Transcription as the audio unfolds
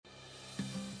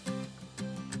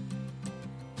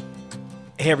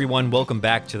Hey everyone, welcome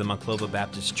back to the Monclova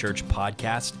Baptist Church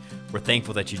podcast. We're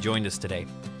thankful that you joined us today.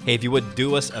 Hey, if you would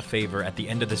do us a favor at the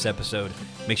end of this episode,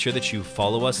 make sure that you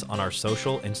follow us on our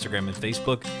social, Instagram and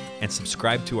Facebook, and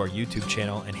subscribe to our YouTube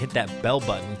channel and hit that bell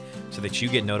button so that you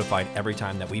get notified every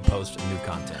time that we post new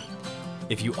content.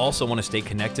 If you also want to stay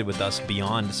connected with us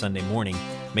beyond Sunday morning,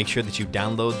 make sure that you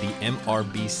download the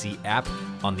MRBC app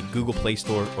on the Google Play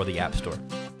Store or the App Store.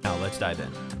 Now let's dive in.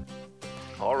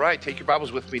 All right, take your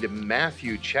Bibles with me to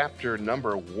Matthew chapter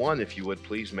number 1, if you would,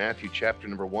 please. Matthew chapter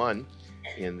number 1.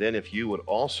 And then if you would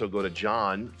also go to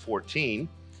John 14,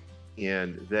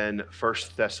 and then 1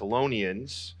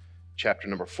 Thessalonians chapter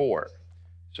number 4.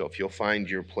 So if you'll find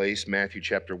your place, Matthew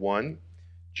chapter 1,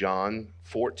 John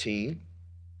 14,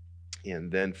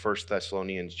 and then 1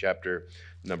 Thessalonians chapter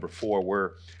number 4.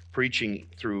 We're preaching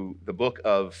through the book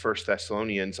of 1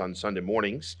 Thessalonians on Sunday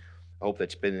mornings. I hope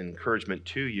that's been an encouragement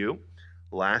to you.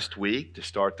 Last week, to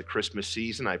start the Christmas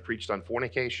season, I preached on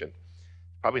fornication.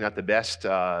 Probably not the best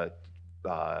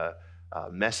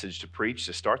message to preach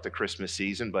to start the Christmas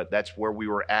season, but that's where we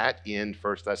were at in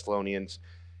 1 Thessalonians.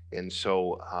 And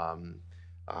so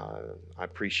I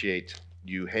appreciate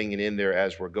you hanging in there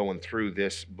as we're going through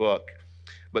this book.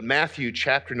 But Matthew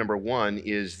chapter number 1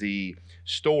 is the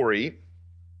story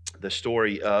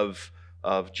of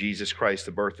Jesus Christ,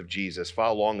 the birth of Jesus.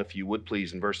 Follow along, if you would,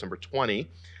 please, in verse number 20.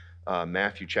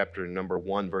 Matthew chapter number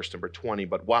 1, verse number 20.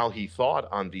 But while he thought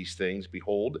on these things,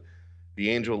 behold,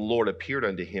 the angel of the Lord appeared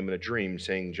unto him in a dream,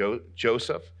 saying,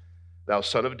 Joseph, thou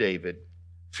son of David,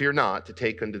 fear not to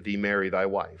take unto thee Mary thy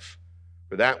wife,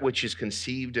 for that which is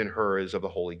conceived in her is of the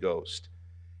Holy Ghost.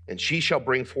 And she shall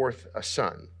bring forth a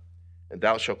son, and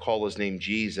thou shalt call his name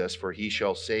Jesus, for he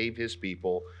shall save his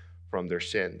people from their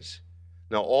sins.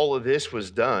 Now all of this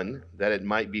was done that it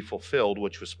might be fulfilled,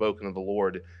 which was spoken of the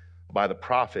Lord by the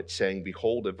prophet, saying,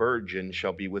 Behold, a virgin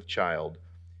shall be with child,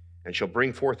 and shall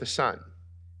bring forth a son,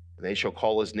 and they shall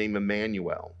call his name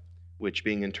Emmanuel, which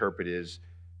being interpreted is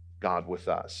God with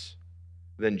us.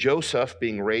 Then Joseph,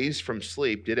 being raised from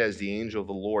sleep, did as the angel of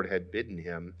the Lord had bidden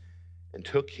him, and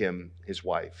took him his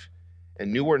wife,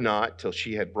 and knew her not till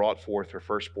she had brought forth her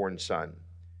firstborn son,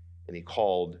 and he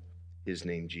called his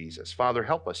name Jesus. Father,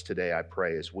 help us today, I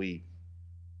pray, as we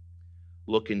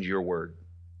look into your word.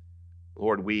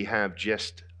 Lord, we have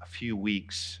just a few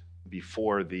weeks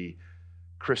before the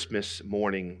Christmas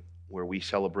morning where we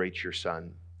celebrate your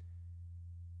Son.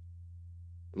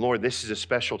 Lord, this is a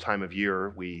special time of year.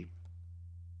 We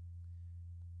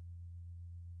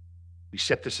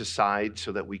set this aside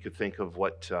so that we could think of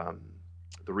what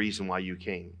the reason why you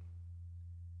came.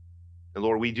 And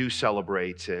Lord, we do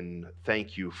celebrate and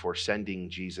thank you for sending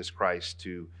Jesus Christ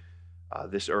to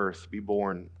this earth, be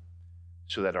born,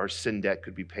 so that our sin debt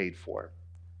could be paid for.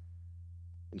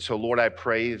 And so, Lord, I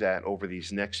pray that over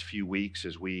these next few weeks,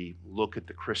 as we look at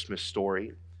the Christmas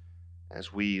story,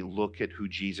 as we look at who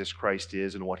Jesus Christ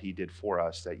is and what he did for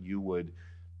us, that you would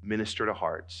minister to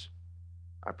hearts.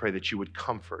 I pray that you would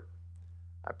comfort.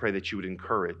 I pray that you would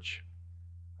encourage.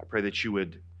 I pray that you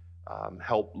would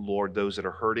help, Lord, those that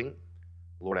are hurting.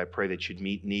 Lord, I pray that you'd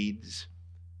meet needs.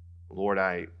 Lord,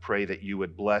 I pray that you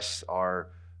would bless our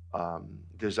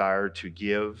desire to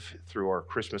give through our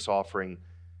Christmas offering.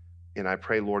 And I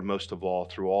pray, Lord, most of all,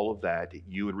 through all of that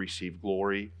you would receive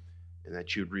glory and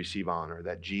that you would receive honor,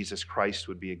 that Jesus Christ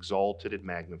would be exalted and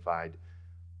magnified.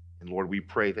 And Lord, we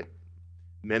pray that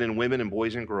men and women and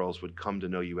boys and girls would come to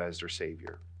know you as their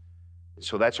Savior. And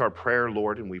so that's our prayer,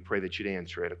 Lord, and we pray that you'd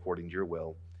answer it according to your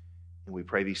will. And we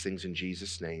pray these things in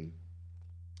Jesus' name.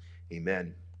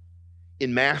 Amen.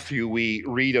 In Matthew, we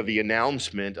read of the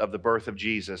announcement of the birth of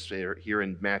Jesus here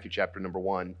in Matthew chapter number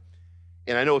 1.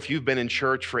 And I know if you've been in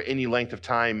church for any length of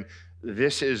time,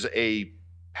 this is a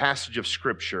passage of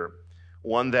Scripture,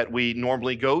 one that we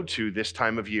normally go to this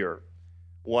time of year,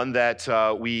 one that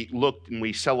we look and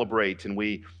we celebrate and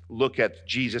we look at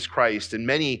Jesus Christ. And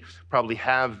many probably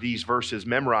have these verses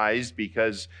memorized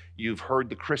because you've heard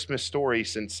the Christmas story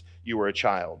since you were a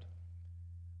child.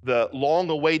 The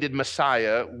long-awaited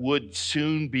Messiah would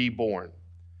soon be born.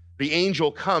 The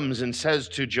angel comes and says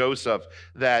to Joseph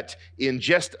that in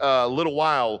just a little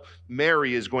while,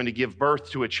 Mary is going to give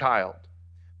birth to a child.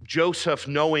 Joseph,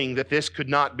 knowing that this could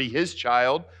not be his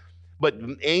child, but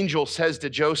the angel says to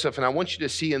Joseph, and I want you to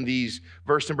see in these,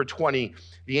 verse number 20,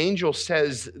 the angel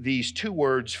says these two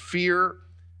words, fear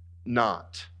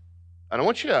not. And I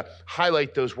want you to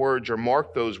highlight those words or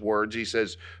mark those words. He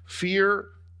says, fear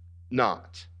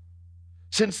not.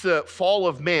 Since the fall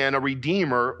of man, a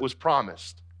Redeemer was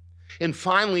promised. And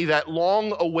finally, that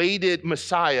long-awaited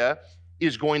Messiah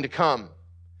is going to come.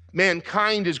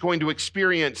 Mankind is going to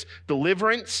experience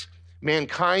deliverance.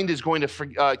 Mankind is going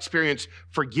to experience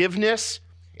forgiveness,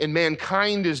 and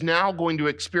mankind is now going to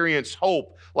experience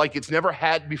hope like it's never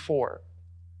had before.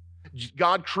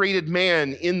 God created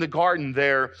man in the garden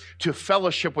there to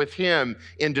fellowship with him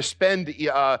and to spend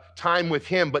time with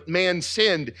him, but man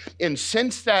sinned. And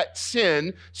since that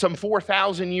sin, some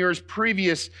 4,000 years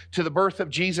previous to the birth of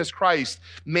Jesus Christ,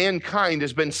 mankind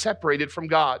has been separated from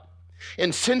God.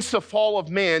 And since the fall of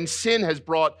man, sin has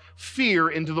brought fear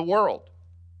into the world.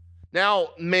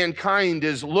 Now mankind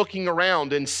is looking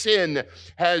around and sin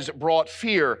has brought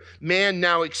fear. Man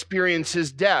now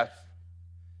experiences death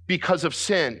because of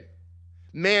sin.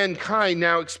 Mankind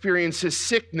now experiences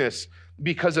sickness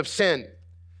because of sin.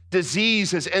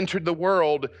 Disease has entered the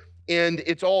world, and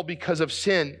it's all because of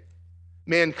sin.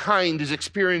 Mankind is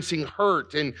experiencing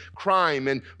hurt and crime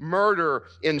and murder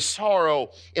and sorrow,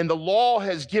 and the law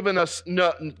was given,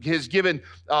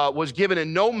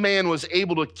 and no man was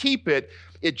able to keep it.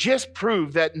 It just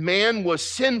proved that man was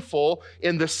sinful,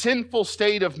 and the sinful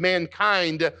state of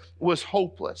mankind was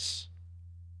hopeless.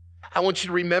 I want you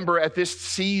to remember at this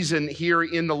season here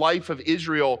in the life of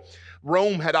Israel,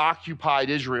 Rome had occupied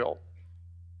Israel.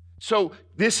 So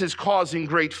this is causing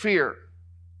great fear.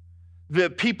 The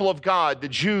people of God, the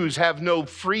Jews, have no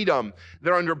freedom.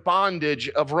 They're under bondage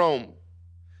of Rome.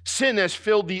 Sin has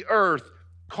filled the earth,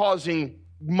 causing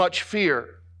much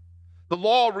fear. The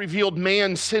law revealed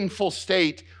man's sinful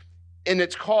state, and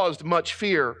it's caused much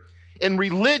fear. And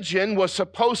religion was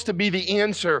supposed to be the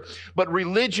answer, but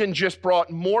religion just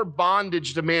brought more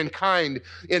bondage to mankind,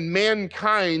 and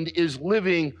mankind is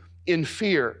living in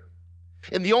fear.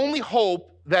 And the only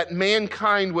hope that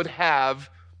mankind would have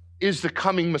is the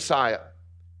coming Messiah.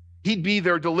 He'd be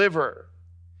their deliverer.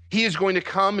 He is going to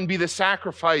come and be the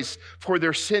sacrifice for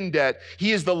their sin debt.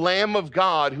 He is the Lamb of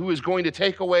God who is going to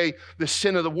take away the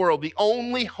sin of the world. The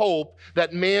only hope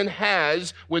that man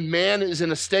has when man is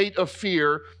in a state of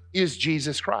fear is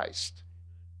Jesus Christ.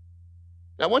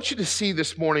 Now, I want you to see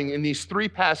this morning in these three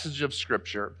passages of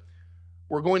Scripture,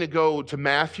 we're going to go to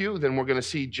Matthew, then we're going to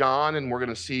see John, and we're going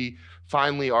to see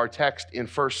finally our text in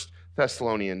 1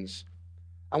 Thessalonians.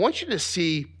 I want you to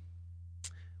see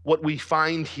what we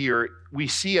find here. We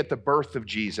see at the birth of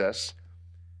Jesus,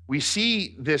 we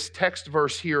see this text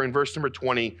verse here in verse number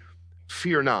 20,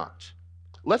 fear not.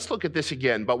 Let's look at this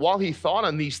again. But while he thought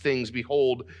on these things,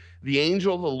 behold, the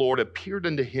angel of the Lord appeared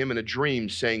unto him in a dream,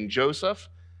 saying, Joseph,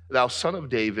 thou son of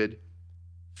David,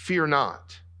 fear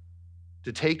not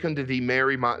to take unto thee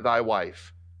Mary thy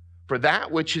wife, for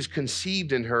that which is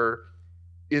conceived in her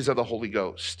is of the Holy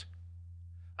Ghost.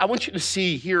 I want you to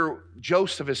see here,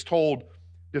 Joseph is told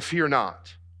to fear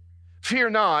not.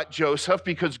 Fear not, Joseph,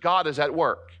 because God is at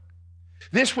work.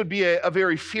 This would be a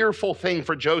very fearful thing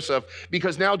for Joseph,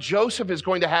 because now Joseph is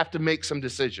going to have to make some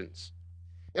decisions.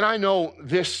 And I know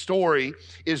this story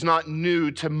is not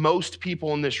new to most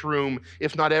people in this room,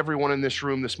 if not everyone in this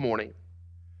room this morning.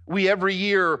 We every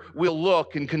year will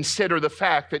look and consider the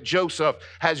fact that Joseph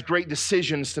has great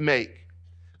decisions to make.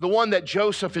 The one that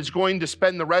Joseph is going to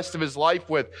spend the rest of his life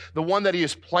with, the one that he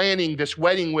is planning this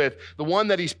wedding with, the one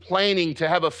that he's planning to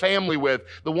have a family with,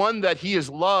 the one that he has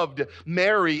loved,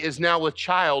 Mary, is now with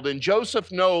child. And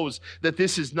Joseph knows that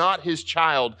this is not his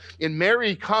child. And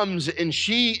Mary comes and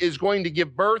she is going to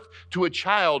give birth to a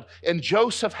child, and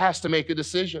Joseph has to make a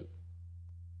decision.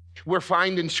 We're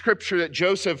finding in Scripture that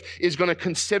Joseph is going to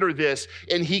consider this,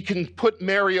 and he can put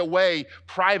Mary away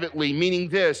privately, meaning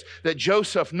this, that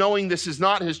Joseph, knowing this is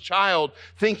not his child,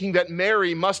 thinking that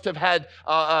Mary must have had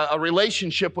a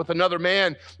relationship with another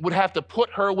man, would have to put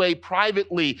her away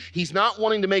privately. He's not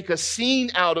wanting to make a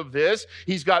scene out of this.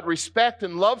 He's got respect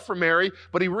and love for Mary,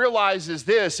 but he realizes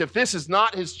this: if this is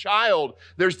not his child,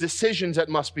 there's decisions that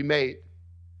must be made.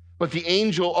 But the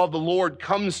angel of the Lord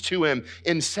comes to him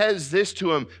and says this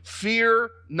to him: fear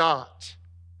not.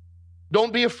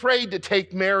 Don't be afraid to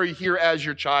take Mary here as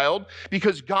your child,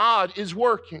 because God is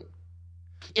working.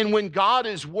 And when God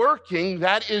is working,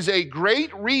 that is a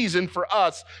great reason for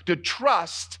us to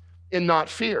trust and not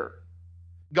fear.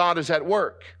 God is at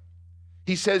work.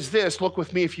 He says this, look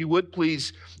with me if you would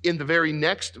please, in the very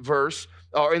next verse,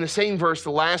 or in the same verse,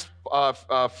 the last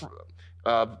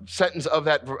sentence of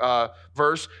that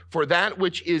verse, for that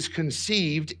which is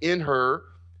conceived in her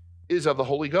is of the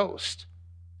Holy Ghost.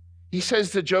 He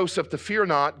says to Joseph to fear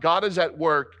not, God is at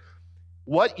work.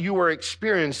 What you are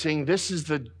experiencing, this is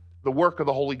the work of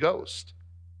the Holy Ghost.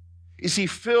 You see,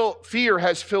 fear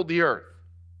has filled the earth.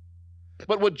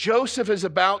 But what Joseph is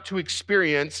about to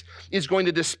experience is going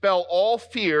to dispel all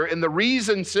fear, and the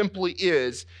reason simply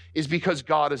is because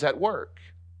God is at work.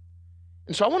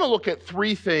 And so I want to look at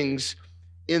three things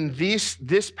in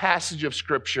this passage of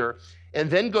Scripture, and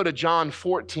then go to John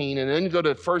 14, and then go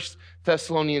to 1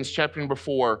 Thessalonians chapter number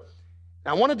 4.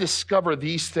 I want to discover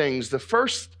these things. The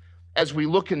first, as we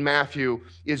look in Matthew,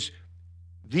 is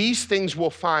these things we'll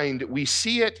find, we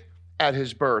see it at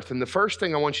his birth. And the first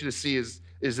thing I want you to see is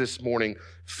this morning,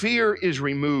 fear is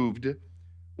removed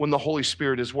when the Holy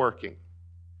Spirit is working.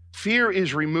 Fear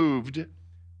is removed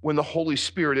when the Holy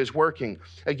Spirit is working.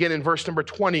 Again, in verse number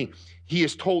 20, he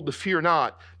is told to fear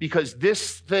not, because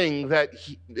this thing that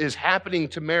is happening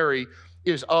to Mary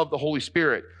is of the Holy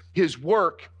Spirit. His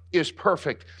work is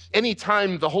perfect.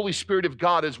 Anytime the Holy Spirit of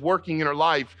God is working in our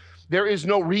life, there is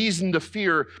no reason to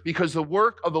fear, because the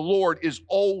work of the Lord is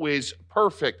always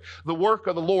perfect. The work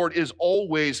of the Lord is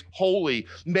always holy.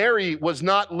 Mary was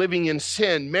not living in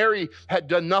sin. Mary had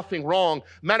done nothing wrong.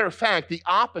 Matter of fact, the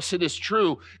opposite is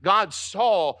true. God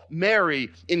saw Mary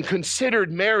and considered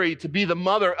Mary to be the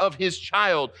mother of his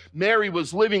child. Mary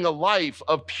was living a life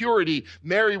of purity.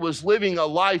 Mary was living a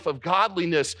life of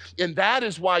godliness. And that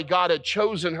is why God had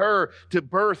chosen her to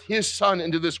birth his son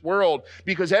into this world.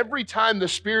 Because every time the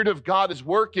Spirit of God is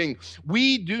working,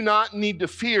 we do not need to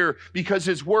fear, because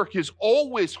his work is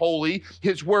always holy.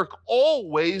 His work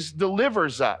always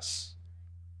delivers us.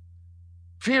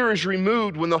 Fear is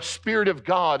removed when the Spirit of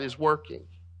God is working.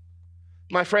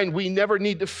 My friend, we never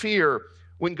need to fear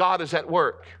when God is at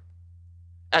work.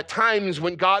 At times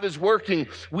when God is working,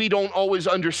 we don't always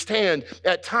understand.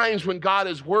 At times when God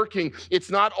is working, it's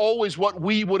not always what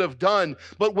we would have done.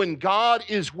 But when God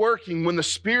is working, when the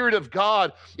Spirit of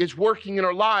God is working in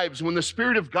our lives, when the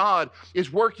Spirit of God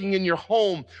is working in your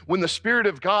home, when the Spirit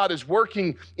of God is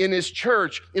working in his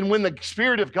church, and when the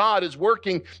Spirit of God is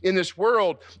working in this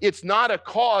world, it's not a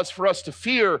cause for us to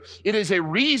fear. It is a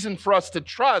reason for us to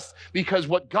trust, because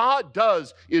what God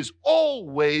does is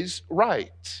always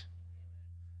right.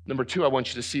 Number two, I want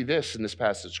you to see this in this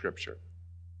passage of Scripture.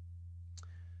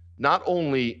 Not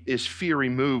only is fear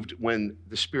removed when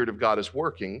the Spirit of God is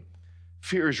working,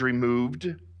 fear is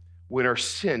removed when our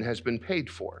sin has been paid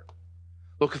for.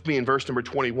 Look with me in verse number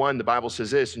 21. The Bible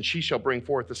says this, "And she shall bring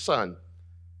forth a son,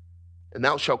 and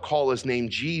thou shalt call his name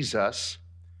Jesus,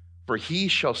 for he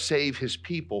shall save his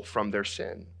people from their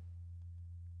sin."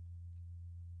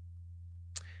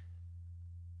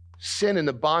 Sin and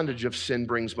the bondage of sin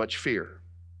brings much fear.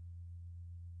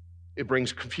 It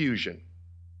brings confusion.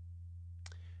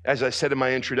 As I said in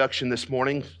my introduction this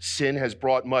morning, sin has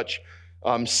brought much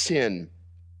sin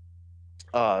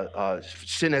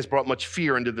has brought much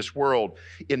fear into this world,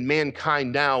 and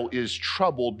mankind now is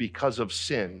troubled because of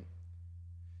sin.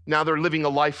 Now they're living a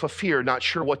life of fear, not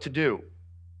sure what to do.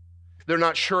 They're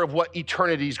not sure of what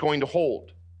eternity is going to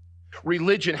hold.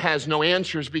 Religion has no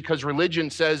answers, because religion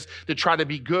says to try to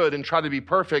be good and try to be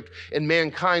perfect, and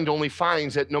mankind only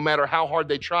finds that no matter how hard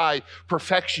they try,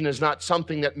 perfection is not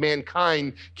something that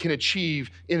mankind can achieve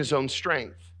in his own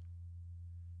strength.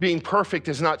 Being perfect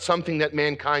is not something that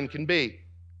mankind can be.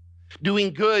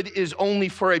 Doing good is only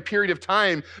for a period of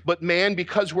time, but man,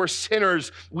 because we're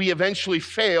sinners, we eventually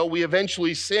fail, we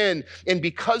eventually sin, and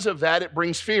because of that, it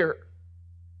brings fear.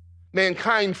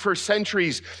 Mankind for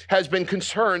centuries has been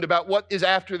concerned about what is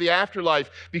after the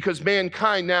afterlife, because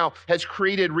mankind now has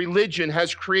created religion,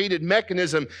 has created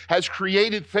mechanism, has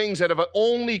created things that have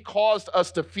only caused us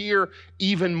to fear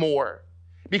even more.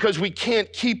 Because we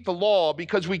can't keep the law,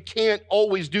 because we can't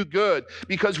always do good,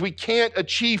 because we can't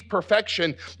achieve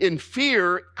perfection. And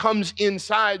fear comes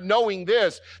inside knowing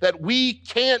this, that we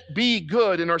can't be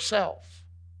good in ourselves.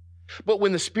 But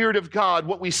when the Spirit of God,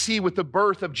 what we see with the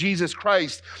birth of Jesus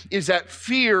Christ, is that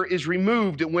fear is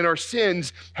removed when our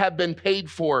sins have been paid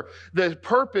for. The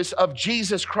purpose of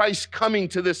Jesus Christ coming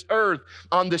to this earth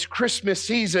on this Christmas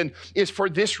season is for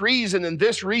this reason, and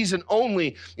this reason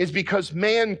only, is because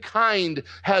mankind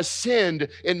has sinned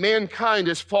and mankind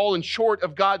has fallen short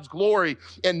of God's glory,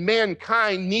 and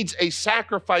mankind needs a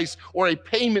sacrifice or a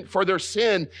payment for their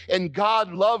sin. And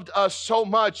God loved us so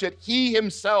much that he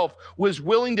himself was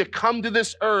willing to come to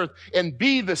this earth and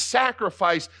be the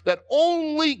sacrifice that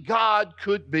only God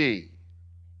could be.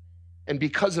 And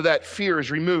because of that, fear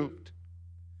is removed.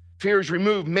 Fear is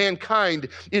removed. Mankind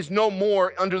is no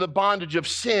more under the bondage of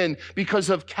sin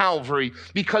because of Calvary,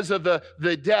 because of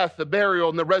the death, the burial,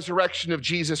 and the resurrection of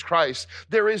Jesus Christ.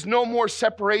 There is no more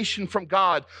separation from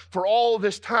God. For all of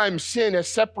this time, sin has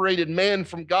separated man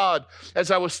from God. As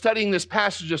I was studying this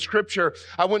passage of Scripture,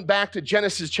 I went back to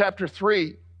Genesis chapter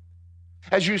 3.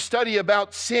 As you study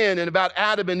about sin and about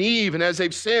Adam and Eve, and as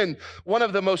they've sinned, one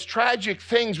of the most tragic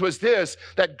things was this: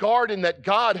 that garden that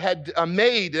God had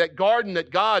made, that garden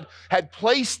that God had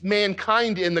placed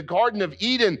mankind in, the Garden of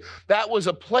Eden, that was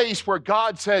a place where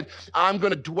God said, I'm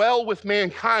going to dwell with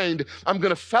mankind. I'm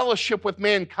going to fellowship with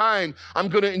mankind. I'm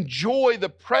going to enjoy the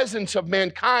presence of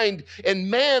mankind, and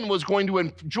man was going to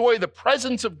enjoy the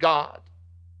presence of God.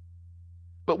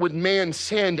 But when man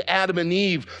sinned, Adam and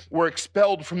Eve were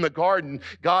expelled from the garden.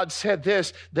 God said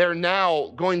this: they're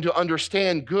now going to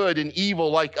understand good and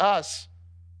evil like us.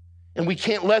 And we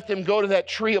can't let them go to that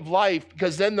tree of life,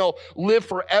 because then they'll live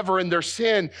forever in their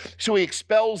sin. So he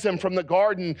expels them from the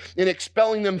garden. In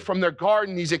expelling them from their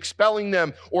garden, he's expelling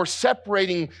them or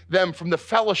separating them from the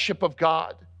fellowship of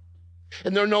God.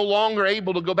 And they're no longer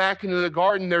able to go back into the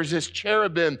garden. There's this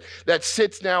cherubim that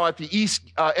sits now at the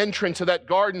east entrance of that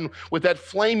garden with that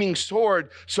flaming sword.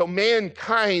 So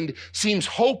mankind seems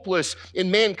hopeless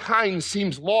and mankind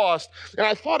seems lost. And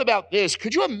I thought about this.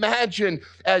 Could you imagine,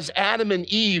 as Adam and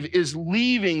Eve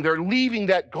they're leaving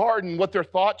that garden, what their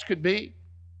thoughts could be?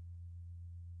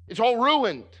 It's all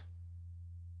ruined.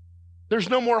 There's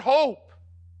no more hope.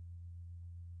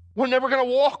 We're never going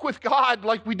to walk with God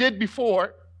like we did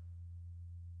before.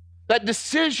 That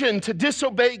decision to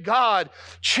disobey God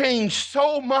changed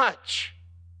so much.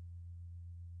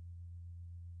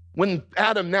 When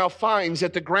Adam now finds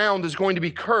that the ground is going to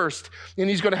be cursed, and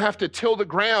he's going to have to till the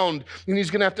ground, and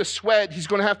he's going to have to sweat, he's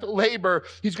going to have to labor,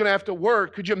 he's going to have to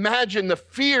work. Could you imagine the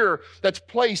fear that's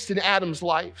placed in Adam's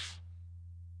life?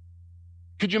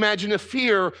 Could you imagine the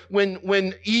fear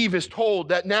when Eve is told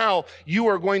that now you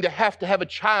are going to have a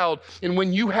child, and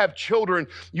when you have children,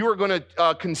 you are going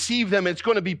to conceive them. It's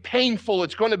going to be painful.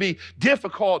 It's going to be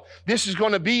difficult. This is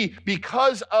going to be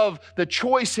because of the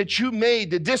choice that you made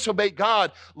to disobey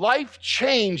God. Life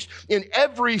changed in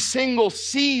every single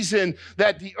season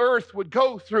that the earth would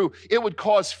go through. It would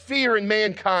cause fear in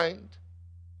mankind.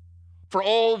 For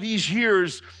all these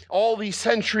years, all these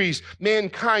centuries,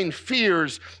 mankind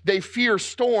fears. They fear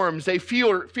storms. They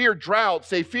fear droughts.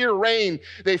 They fear rain.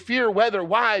 They fear weather.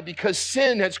 Why? Because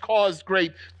sin has caused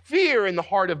great fear in the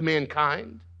heart of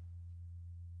mankind.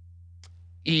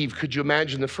 Eve, could you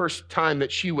imagine the first time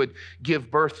that she would give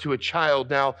birth to a child,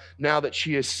 now that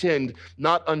she has sinned,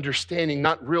 not understanding,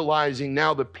 not realizing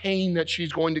now the pain that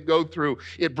she's going to go through?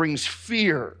 It brings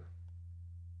fear.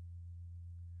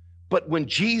 But when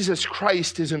Jesus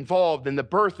Christ is involved and the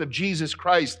birth of Jesus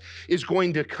Christ is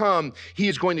going to come, he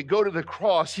is going to go to the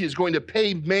cross. He is going to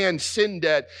pay man's sin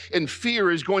debt, and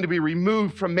fear is going to be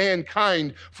removed from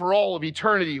mankind for all of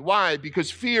eternity. Why? Because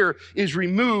fear is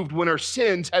removed when our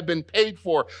sins have been paid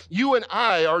for. You and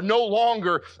I are no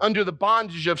longer under the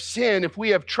bondage of sin if we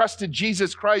have trusted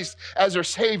Jesus Christ as our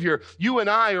Savior. You and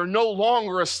I are no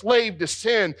longer a slave to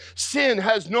sin. Sin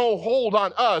has no hold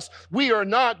on us. We are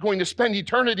not going to spend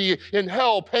eternity in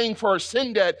hell paying for our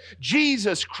sin debt.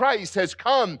 Jesus Christ has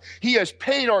come. He has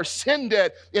paid our sin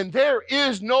debt, and there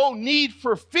is no need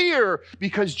for fear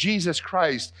because Jesus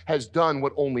Christ has done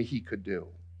what only he could do.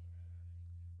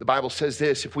 The Bible says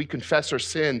this: if we confess our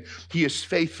sin, he is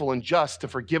faithful and just to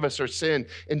forgive us our sin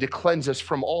and to cleanse us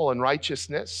from all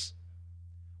unrighteousness.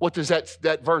 What does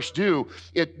that verse do?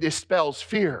 It dispels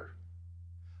fear.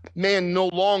 Man no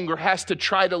longer has to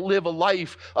try to live a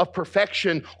life of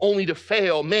perfection only to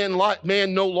fail. Man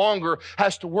no longer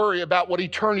has to worry about what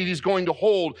eternity is going to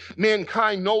hold.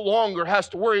 Mankind no longer has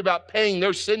to worry about paying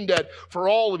their sin debt for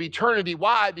all of eternity.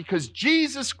 Why? Because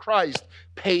Jesus Christ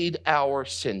paid our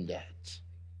sin debt.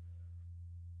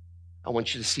 I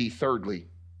want you to see, thirdly,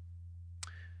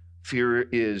 fear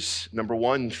is, number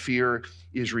one, fear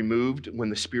is removed when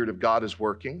the Spirit of God is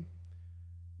working.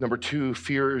 Number two,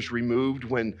 fear is removed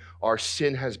when our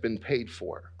sin has been paid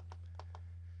for.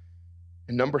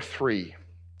 And number three,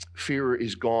 fear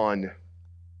is gone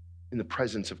in the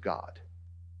presence of God.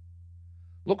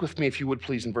 Look with me, if you would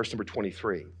please, in verse number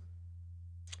 23.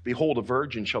 Behold, a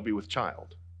virgin shall be with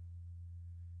child,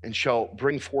 and shall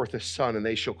bring forth a son, and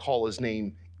they shall call his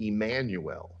name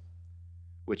Emmanuel,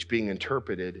 which being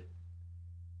interpreted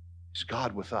is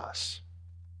God with us.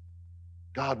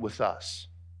 God with us.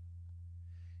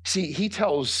 See,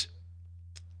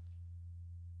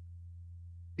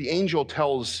 the angel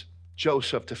tells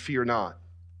Joseph to fear not,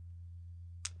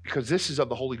 because this is of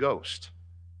the Holy Ghost.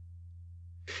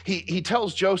 He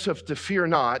tells Joseph to fear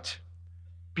not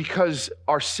because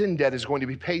our sin debt is going to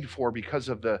be paid for because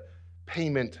of the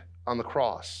payment on the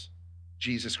cross,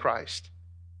 Jesus Christ.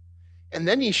 And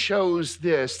then he shows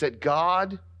this, that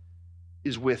God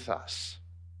is with us.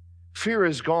 Fear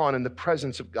is gone in the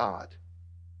presence of God.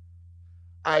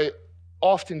 I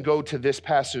often go to this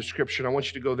passage of Scripture, and I want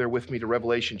you to go there with me to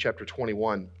Revelation chapter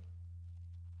 21.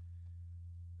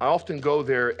 I often go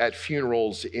there at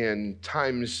funerals in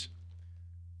times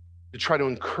to try to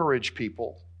encourage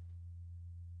people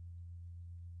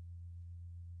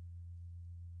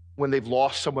when they've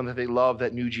lost someone that they love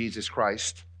that knew Jesus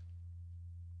Christ.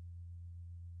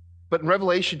 But in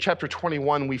Revelation chapter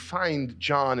 21, we find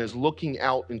John is looking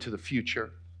out into the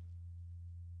future.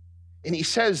 And he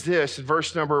says this in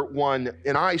verse number 1,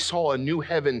 "And I saw a new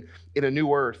heaven and a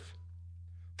new earth.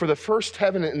 For the first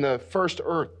heaven and the first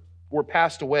earth were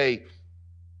passed away,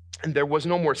 and there was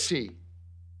no more sea.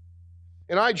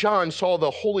 And I, John, saw the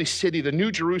holy city, the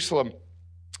new Jerusalem,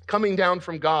 coming down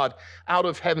from God out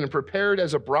of heaven, prepared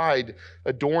as a bride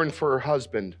adorned for her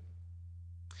husband."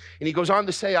 And he goes on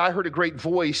to say, "I heard a great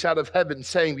voice out of heaven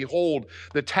saying, 'Behold,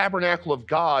 the tabernacle of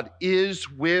God is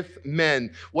with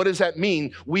men.'" What does that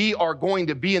mean? We are going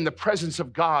to be in the presence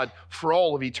of God for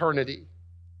all of eternity.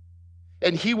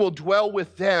 "And he will dwell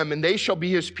with them, and they shall be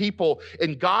his people,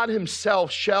 and God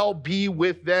himself shall be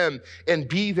with them and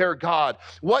be their God."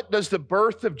 What does the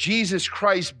birth of Jesus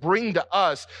Christ bring to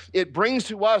us? It brings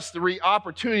to us the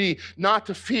opportunity not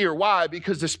to fear. Why?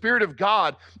 Because the Spirit of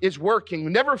God is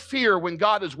working. Never fear when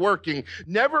God is working.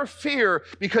 Never fear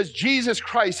because Jesus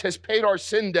Christ has paid our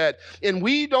sin debt. And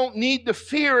we don't need to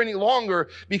fear any longer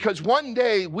because one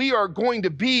day we are going to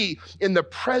be in the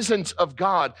presence of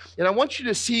God. And I want you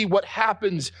to see what happens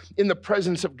in the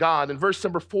presence of God. In verse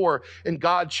number 4, "And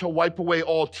God shall wipe away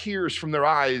all tears from their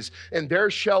eyes, and there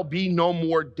shall be no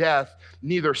more death,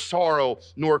 neither sorrow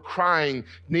nor crying,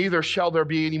 neither shall there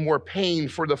be any more pain,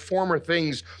 for the former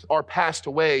things are passed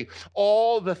away."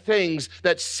 All the things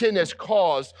that sin has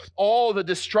caused, all the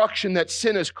destruction that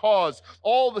sin has caused,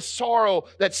 all the sorrow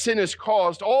that sin has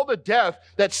caused, all the death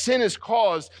that sin has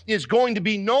caused is going to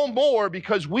be no more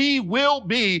because we will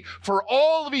be for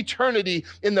all of eternity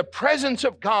in the presence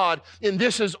of God. And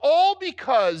this is all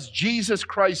because Jesus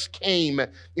Christ came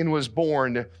and was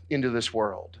born into this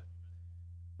world.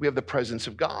 We have the presence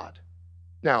of God.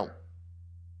 Now,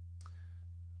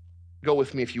 go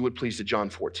with me, if you would please, to John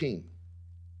 14.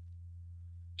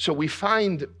 So we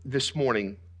find this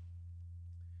morning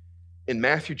in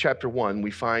Matthew chapter 1,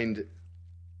 we find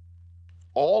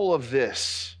all of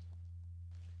this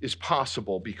is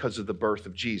possible because of the birth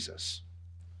of Jesus.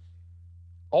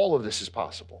 All of this is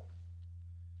possible.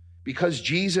 Because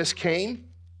Jesus came,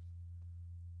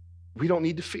 we don't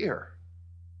need to fear.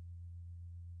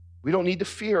 We don't need to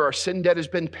fear. Our sin debt has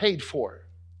been paid for.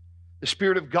 The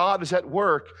Spirit of God is at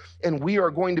work, and we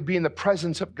are going to be in the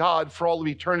presence of God for all of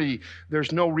eternity.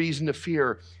 There's no reason to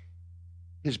fear.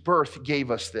 His birth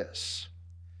gave us this.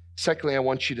 Secondly, I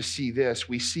want you to see this.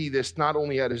 We see this not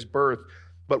only at his birth,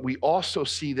 but we also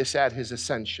see this at his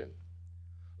ascension.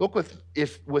 Look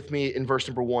with me in verse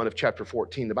number 1 of chapter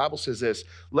 14. The Bible says this,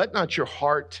 "Let not your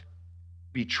heart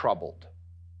be troubled."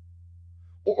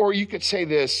 Or you could say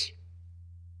this,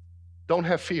 don't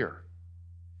have fear.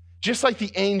 Just like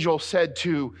the angel said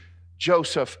to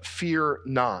Joseph, "Fear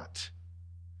not."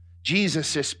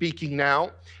 Jesus is speaking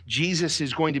now. Jesus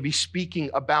is going to be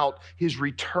speaking about his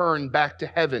return back to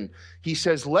heaven. He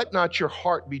says, "Let not your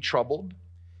heart be troubled.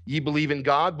 Ye believe in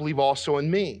God, believe also in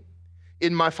me.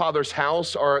 In my Father's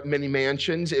house are many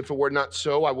mansions. If it were not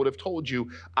so, I would have told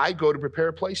you. I go to prepare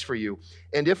a place for you.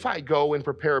 And if I go and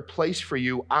prepare a place for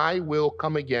you, I will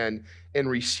come again and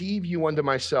receive you unto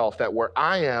myself, that where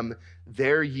I am,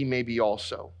 there ye may be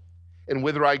also. And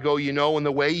whither I go, you know, and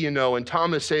the way you know." And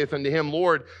Thomas saith unto him,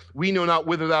 "Lord, we know not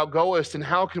whither thou goest, and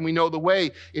how can we know the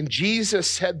way?" And Jesus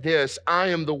said this, "I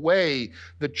am the way,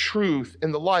 the truth,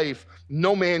 and the life.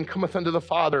 No man cometh unto the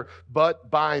Father but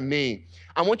by me."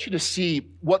 I want you to see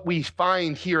what we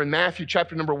find here in Matthew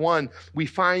chapter number 1. We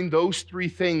find those three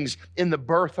things in the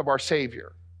birth of our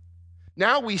Savior.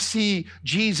 Now we see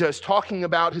Jesus talking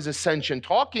about his ascension,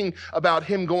 talking about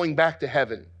him going back to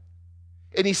heaven.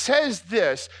 And he says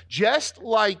this, just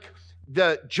like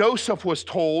Joseph was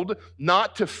told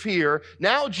not to fear,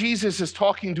 now Jesus is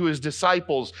talking to his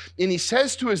disciples, and he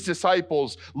says to his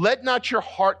disciples, "Let not your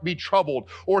heart be troubled."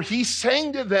 Or he's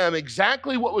saying to them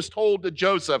exactly what was told to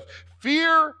Joseph,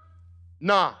 "Fear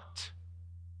not.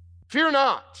 Fear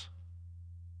not."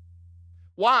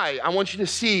 Why? I want you to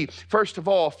see, first of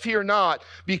all, fear not,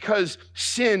 because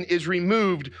sin is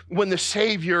removed when the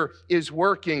Savior is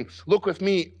working. Look with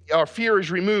me, our fear is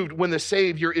removed when the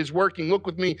Savior is working. Look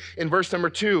with me in verse number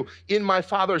 2. "In my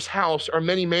Father's house are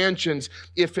many mansions.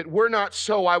 If it were not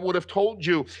so, I would have told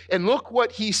you." And look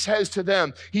what he says to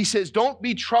them. He says, "Don't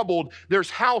be troubled. There's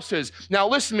houses." Now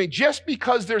listen to me, just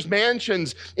because there's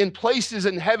mansions in places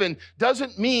in heaven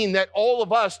doesn't mean that all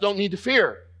of us don't need to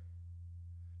fear.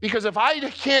 Because if I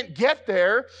can't get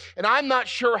there, and I'm not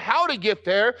sure how to get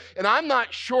there, and I'm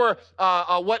not sure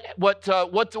what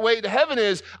the way to heaven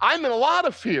is, I'm in a lot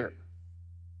of fear.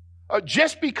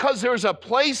 Just because there's a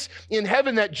place in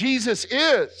heaven that Jesus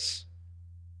is,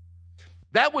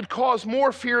 that would cause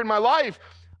more fear in my life.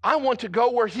 I want to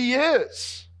go where he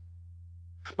is.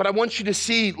 But I want you to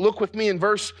see, look with me in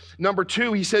verse number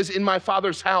 2. He says, in my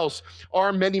Father's house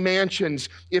are many mansions.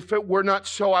 If it were not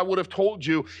so, I would have told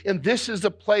you. And this is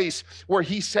the place where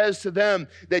he says to them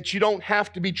that you don't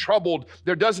have to be troubled.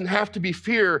 There doesn't have to be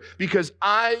fear, because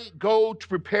I go to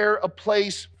prepare a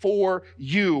place for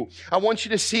you. I want you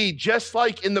to see, just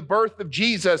like in the birth of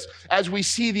Jesus, as we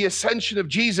see the ascension of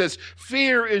Jesus,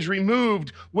 fear is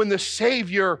removed when the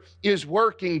Savior is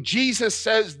working. Jesus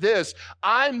says this,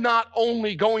 I'm not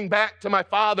only going back to my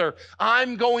Father,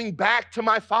 I'm going back to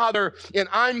my Father, and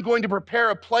I'm going to prepare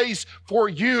a place for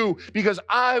you because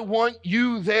I want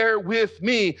you there with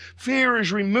me. Fear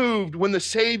is removed when the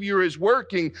Savior is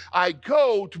working. I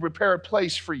go to prepare a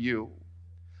place for you.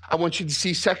 I want you to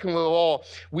see, secondly of all,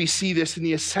 we see this in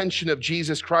the ascension of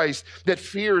Jesus Christ, that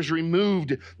fear is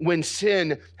removed when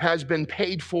sin has been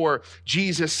paid for.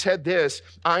 Jesus said this,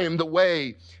 I am the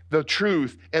way, the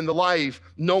truth, and the life.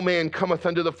 No man cometh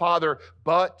unto the Father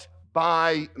but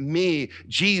by me.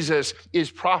 Jesus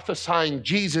is prophesying.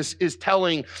 Jesus is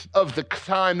telling of the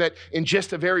time that in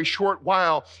just a very short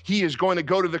while, he is going to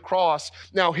go to the cross.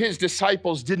 Now, his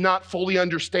disciples did not fully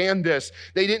understand this.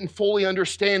 They didn't fully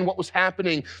understand what was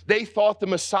happening. They thought the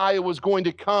Messiah was going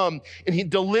to come and he'd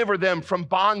deliver them from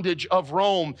bondage of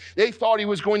Rome. They thought he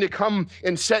was going to come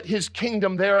and set his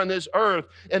kingdom there on this earth,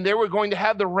 and they were going to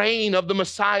have the reign of the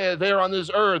Messiah there on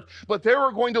this earth. But they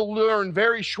were going to learn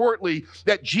very shortly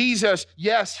that Jesus,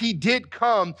 yes, he did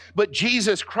come, but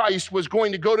Jesus Christ was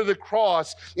going to go to the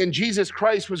cross, and Jesus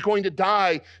Christ was going to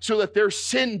die so that their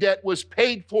sin debt was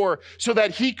paid for, so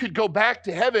that he could go back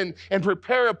to heaven and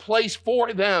prepare a place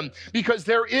for them, because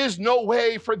there is no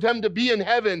way for them to be in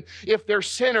heaven if they're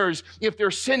sinners, if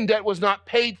their sin debt was not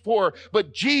paid for.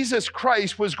 But Jesus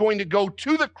Christ was going to go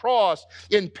to the cross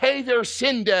and pay their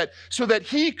sin debt so that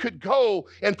he could go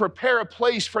and prepare a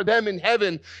place for them in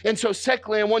heaven. And so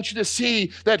secondly, I want you to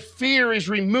see that fear is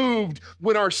removed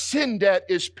when our sin debt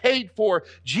is paid for.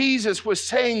 Jesus was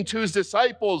saying to his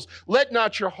disciples, let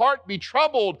not your heart be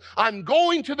troubled. I'm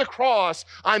going to the cross.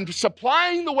 I'm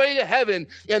supplying the way to heaven,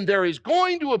 and there is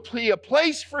going to be a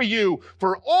place for you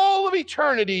for all of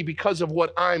eternity because of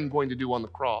what I'm going to do on the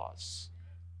cross.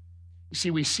 You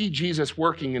see, we see Jesus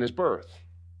working in his birth.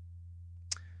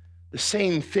 The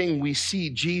same thing we see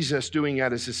Jesus doing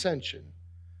at his ascension.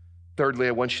 Thirdly,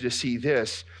 I want you to see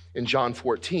this. In John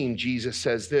 14, Jesus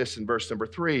says this in verse number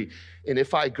 3, and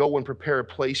if I go and prepare a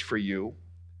place for you,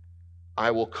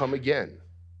 I will come again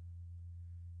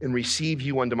and receive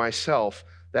you unto myself,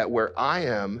 that where I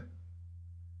am,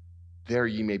 there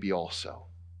ye may be also.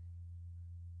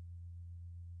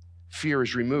 Fear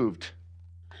is removed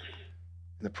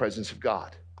in the presence of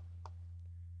God.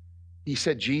 He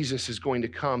said Jesus is going to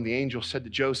come. The angel said to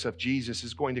Joseph, Jesus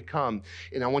is going to come.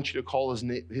 And I want you to call his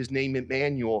name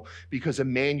Emmanuel, because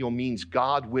Emmanuel means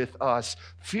God with us.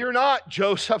 Fear not,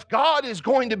 Joseph. God is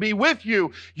going to be with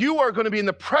you. You are going to be in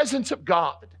the presence of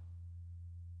God.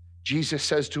 Jesus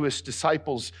says to his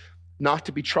disciples not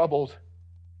to be troubled,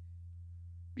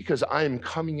 because I am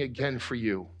coming again for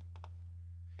you.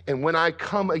 And when I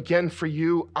come again for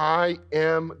you, I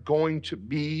am going to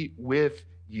be with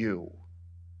you.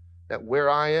 That where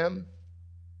I am,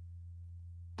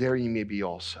 there you may be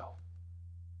also.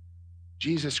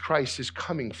 Jesus Christ is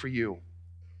coming for you.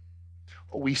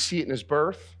 We see it in his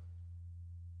birth.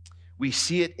 We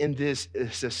see it in this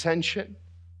ascension.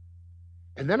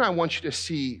 And then I want you to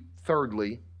see,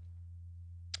 thirdly,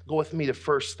 go with me to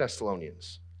 1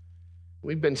 Thessalonians.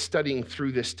 We've been studying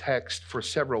through this text for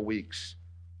several weeks.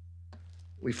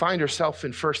 We find ourselves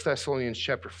in 1 Thessalonians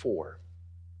chapter 4.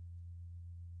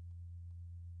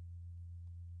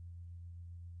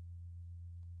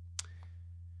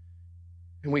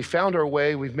 And we've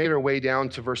made our way down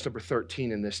to verse number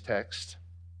 13 in this text.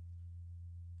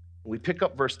 We pick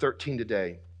up verse 13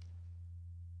 today.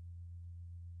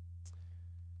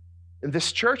 In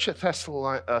this church at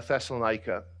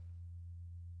Thessalonica,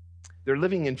 they're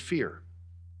living in fear.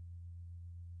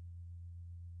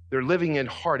 They're living in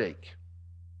heartache.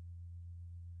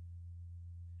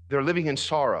 They're living in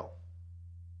sorrow.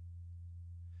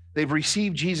 They've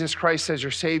received Jesus Christ as their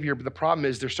Savior, but the problem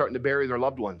is they're starting to bury their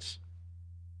loved ones.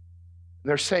 And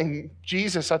they're saying,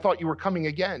 Jesus, I thought you were coming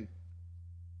again.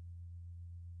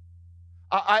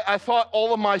 I thought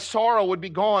all of my sorrow would be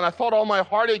gone. I thought all my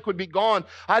heartache would be gone.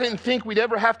 I didn't think we'd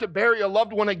ever have to bury a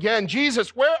loved one again.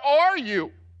 Jesus, where are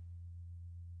you?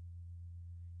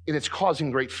 And it's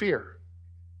causing great fear.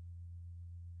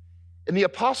 And the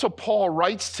Apostle Paul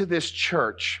writes to this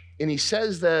church, and he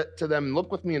says that to them,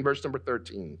 look with me in verse number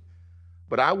 13.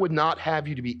 But I would not have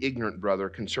you to be ignorant, brother,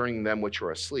 concerning them which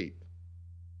are asleep.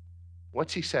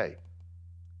 What's he say?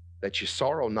 That you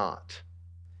sorrow not,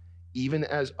 even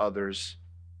as others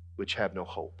which have no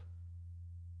hope.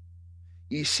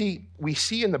 You see, we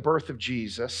see in the birth of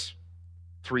Jesus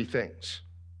three things.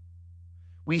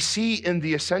 We see in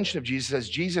the ascension of Jesus, as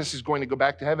Jesus is going to go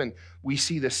back to heaven, we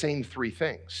see the same three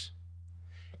things.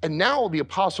 And now the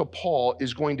Apostle Paul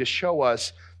is going to show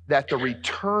us that the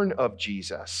return of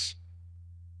Jesus,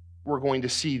 we're going to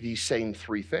see these same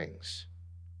three things.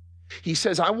 He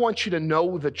says, I want you to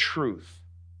know the truth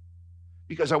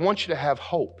because I want you to have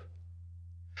hope.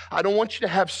 I don't want you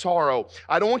to have sorrow.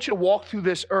 I don't want you to walk through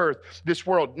this earth, this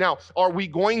world. Now, are we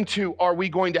going to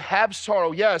have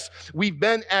sorrow? Yes. We've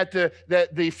been at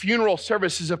the funeral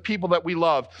services of people that we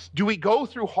love. Do we go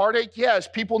through heartache? Yes.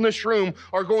 People in this room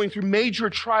are going through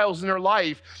major trials in their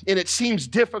life, and it seems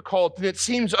difficult and it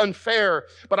seems unfair.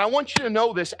 But I want you to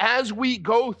know this. As we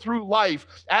go through life,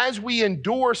 as we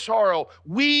endure sorrow,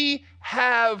 we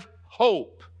have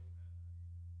hope.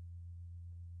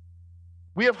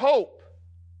 We have hope.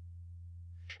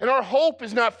 And our hope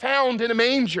is not found in a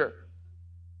manger.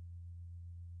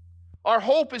 Our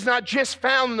hope is not just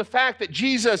found in the fact that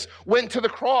Jesus went to the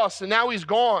cross and now he's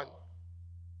gone.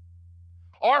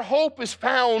 Our hope is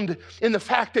found in the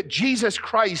fact that Jesus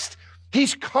Christ,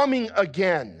 he's coming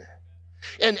again.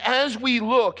 And as we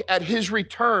look at his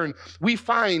return, we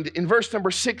find in verse number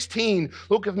 16,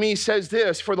 look with me, says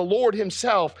this, for the Lord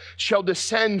himself shall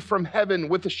descend from heaven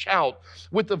with a shout,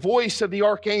 with the voice of the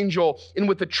archangel, and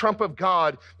with the trump of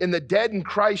God, and the dead in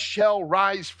Christ shall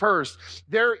rise first.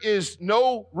 There is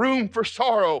no room for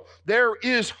sorrow. There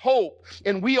is hope,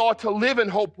 and we ought to live in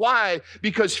hope. Why?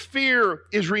 Because fear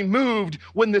is removed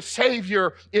when the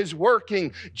Savior is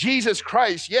working. Jesus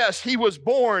Christ, yes, he was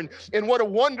born, and what a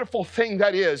wonderful thing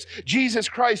that is. Jesus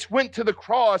Christ went to the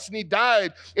cross and he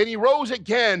died and he rose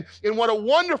again. And what a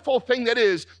wonderful thing that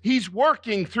is. He's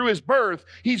working through his birth.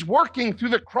 He's working through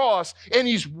the cross, and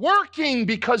he's working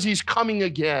because he's coming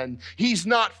again. He's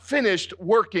not finished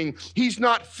working. He's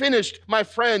not finished, my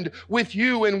friend, with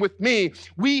you and with me.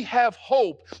 We have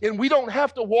hope, and we don't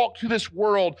have to walk through this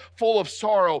world full of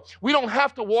sorrow. We don't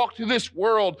have to walk through this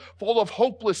world full of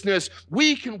hopelessness.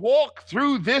 We can walk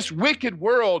through this wicked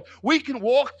world. We can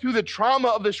walk through the trauma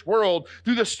of this world,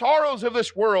 through the sorrows of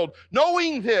this world,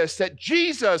 knowing this, that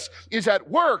Jesus is at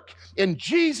work in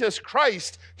Jesus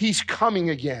Christ. He's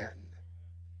coming again.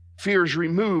 Fear is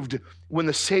removed when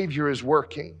the Savior is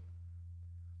working.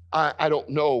 I don't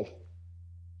know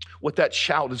what that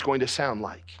shout is going to sound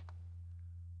like,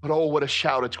 but oh, what a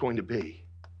shout it's going to be.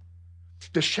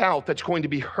 The shout that's going to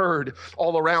be heard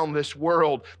all around this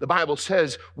world. The Bible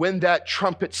says when that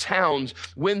trumpet sounds,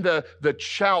 when the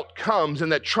shout comes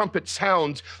and that trumpet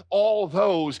sounds, all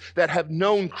those that have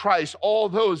known Christ, all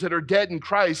those that are dead in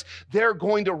Christ, they're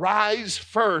going to rise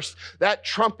first. That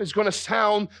trump is going to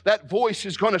sound, that voice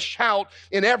is going to shout,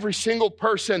 in every single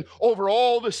person over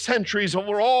all the centuries,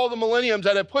 over all the millenniums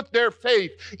that have put their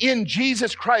faith in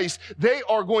Jesus Christ, they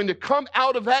are going to come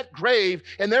out of that grave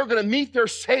and they're going to meet their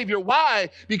Savior. Why?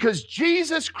 Because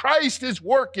Jesus Christ is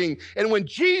working. And when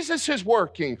Jesus is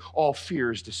working, all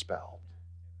fear is dispelled.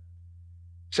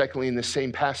 Secondly, in the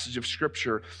same passage of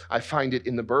Scripture, I find it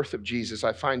in the birth of Jesus.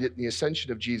 I find it in the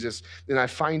ascension of Jesus. And I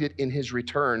find it in his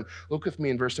return. Look with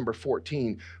me in verse number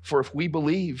 14. For if we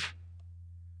believe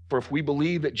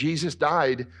that Jesus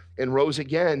died and rose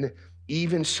again,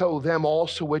 even so, them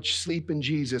also which sleep in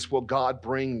Jesus will God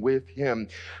bring with him.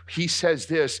 He says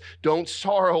this, don't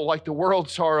sorrow like the world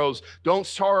sorrows. Don't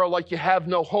sorrow like you have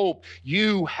no hope.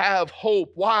 You have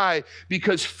hope. Why?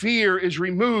 Because fear is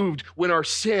removed when our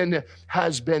sin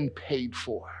has been paid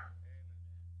for.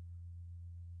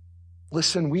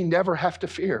 Listen, we never have to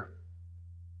fear.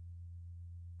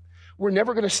 We're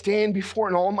never going to stand before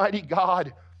an almighty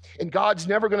God, and God's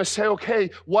never going to say, okay,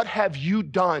 what have you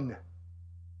done?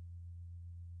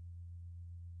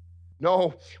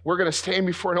 No, we're going to stand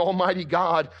before an almighty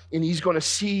God, and he's going to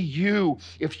see you.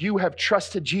 If you have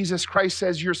trusted Jesus Christ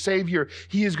as your Savior,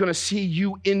 he is going to see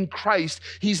you in Christ.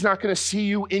 He's not going to see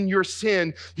you in your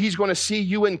sin. He's going to see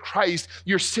you in Christ.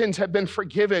 Your sins have been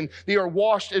forgiven. They are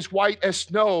washed as white as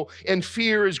snow, and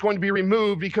fear is going to be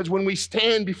removed, because when we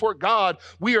stand before God,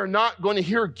 we are not going to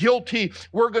hear guilty.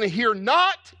 We're going to hear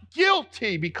not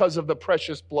guilty because of the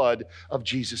precious blood of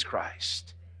Jesus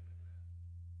Christ.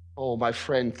 Oh, my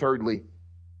friend, thirdly,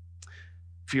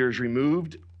 fear is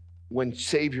removed when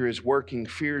Savior is working.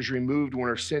 Fear is removed when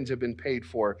our sins have been paid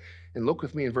for. And look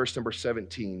with me in verse number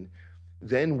 17.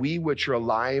 Then we which are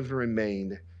alive and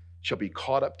remain shall be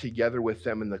caught up together with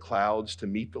them in the clouds to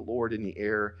meet the Lord in the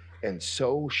air, and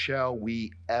so shall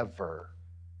we ever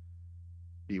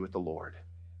be with the Lord.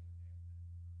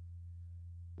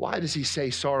 Why does he say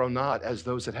sorrow not as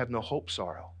those that have no hope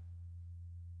sorrow?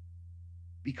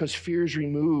 Because fear is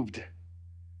removed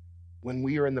when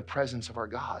we are in the presence of our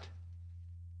God.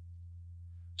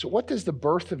 So what does the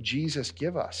birth of Jesus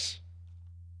give us?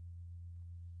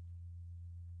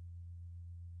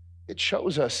 It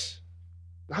shows us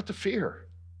not to fear.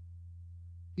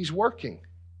 He's working.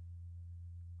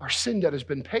 Our sin debt has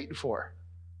been paid for.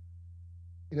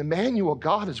 And Emmanuel,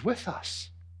 God is with us.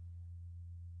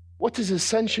 What does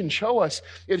ascension show us?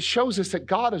 It shows us that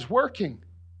God is working,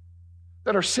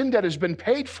 that our sin debt has been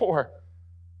paid for,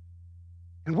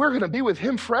 and we're going to be with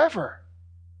him forever.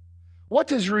 What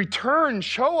does return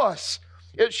show us?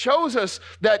 It shows us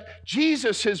that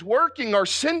Jesus is working, our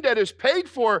sin debt is paid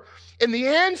for, and the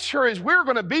answer is we're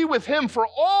going to be with him for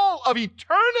all of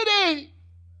eternity.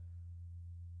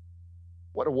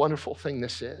 What a wonderful thing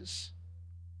this is.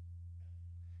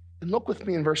 And look with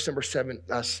me in verse number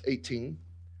 18.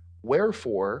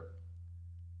 Wherefore,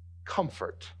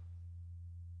 comfort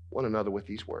one another with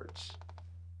these words.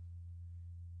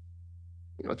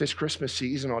 You know, this Christmas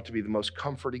season ought to be the most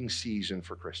comforting season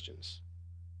for Christians,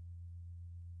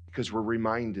 because we're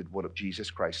reminded what Jesus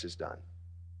Christ has done.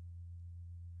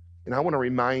 And I want to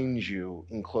remind you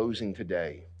in closing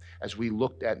today, as we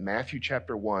looked at Matthew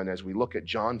chapter 1, as we look at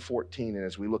John 14, and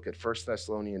as we look at 1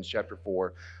 Thessalonians chapter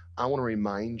 4, I want to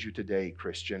remind you today,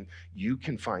 Christian, you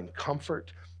can find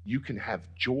comfort, you can have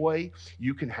joy,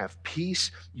 you can have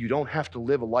peace. You don't have to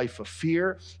live a life of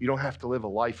fear. You don't have to live a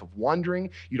life of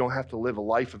wondering. You don't have to live a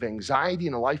life of anxiety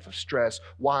and a life of stress.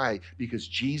 Why? Because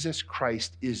Jesus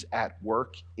Christ is at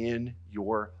work in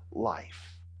your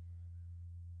life.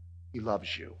 He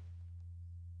loves you.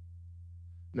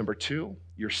 Number 2,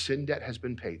 your sin debt has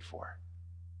been paid for.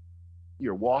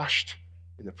 You're washed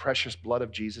in the precious blood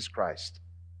of Jesus Christ.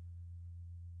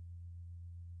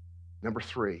 Number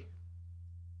 3,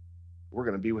 we're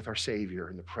going to be with our Savior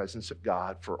in the presence of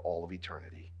God for all of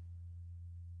eternity.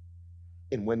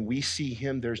 And when we see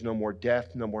him, there's no more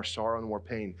death, no more sorrow, no more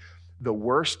pain. The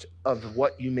worst of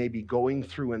what you may be going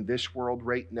through in this world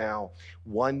right now,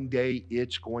 one day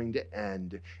it's going to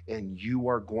end, and you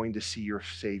are going to see your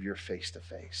Savior face to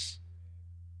face.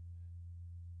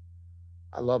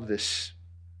 I love this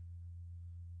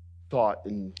thought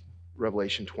in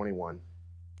Revelation 21.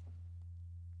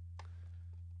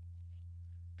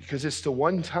 Because it's the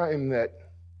one time that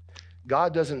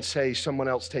God doesn't say, someone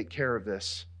else take care of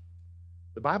this.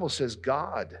 The Bible says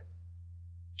God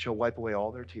shall wipe away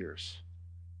all their tears.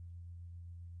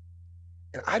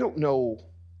 And I don't know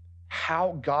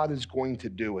how God is going to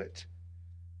do it.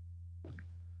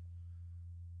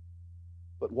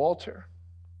 But Walter,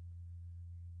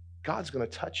 God's going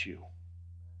to touch you.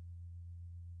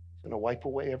 He's going to wipe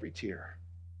away every tear.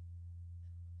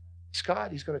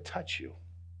 Scott, he's going to touch you.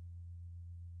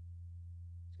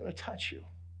 He's going to touch you.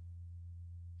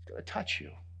 He's going to touch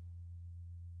you.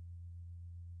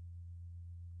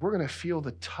 We're going to feel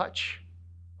the touch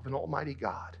of an almighty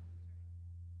God.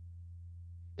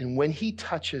 And when he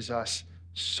touches us,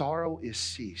 sorrow is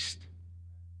ceased.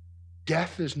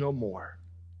 Death is no more.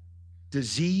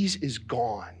 Disease is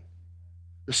gone.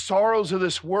 The sorrows of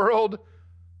this world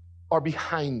are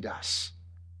behind us.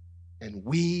 And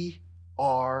we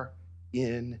are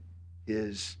in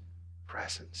his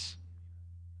presence.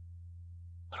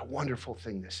 What a wonderful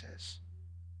thing this is.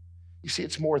 You see,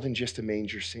 it's more than just a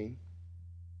manger scene.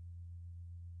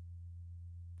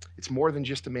 It's more than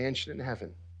just a mansion in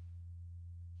heaven.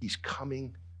 He's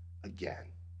coming again.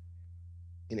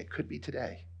 And it could be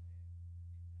today.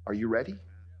 Are you ready?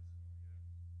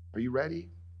 Are you ready?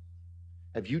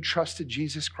 Have you trusted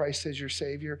Jesus Christ as your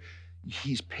Savior?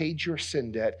 He's paid your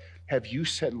sin debt. Have you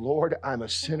said, Lord, I'm a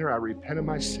sinner. I repent of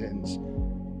my sins.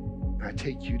 And I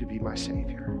take you to be my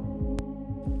Savior.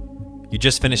 You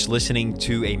just finished listening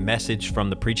to a message from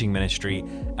the preaching ministry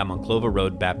at Monclova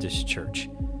Road Baptist Church.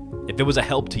 If it was a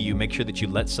help to you, make sure that you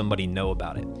let somebody know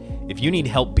about it. If you need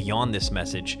help beyond this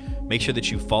message, make sure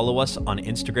that you follow us on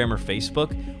Instagram or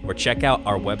Facebook, or check out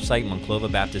our website,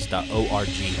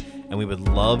 monclovabaptist.org, and we would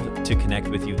love to connect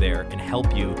with you there and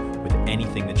help you with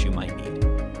anything that you might need.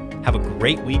 Have a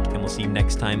great week, and we'll see you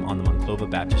next time on the Monclova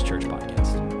Baptist Church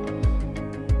podcast.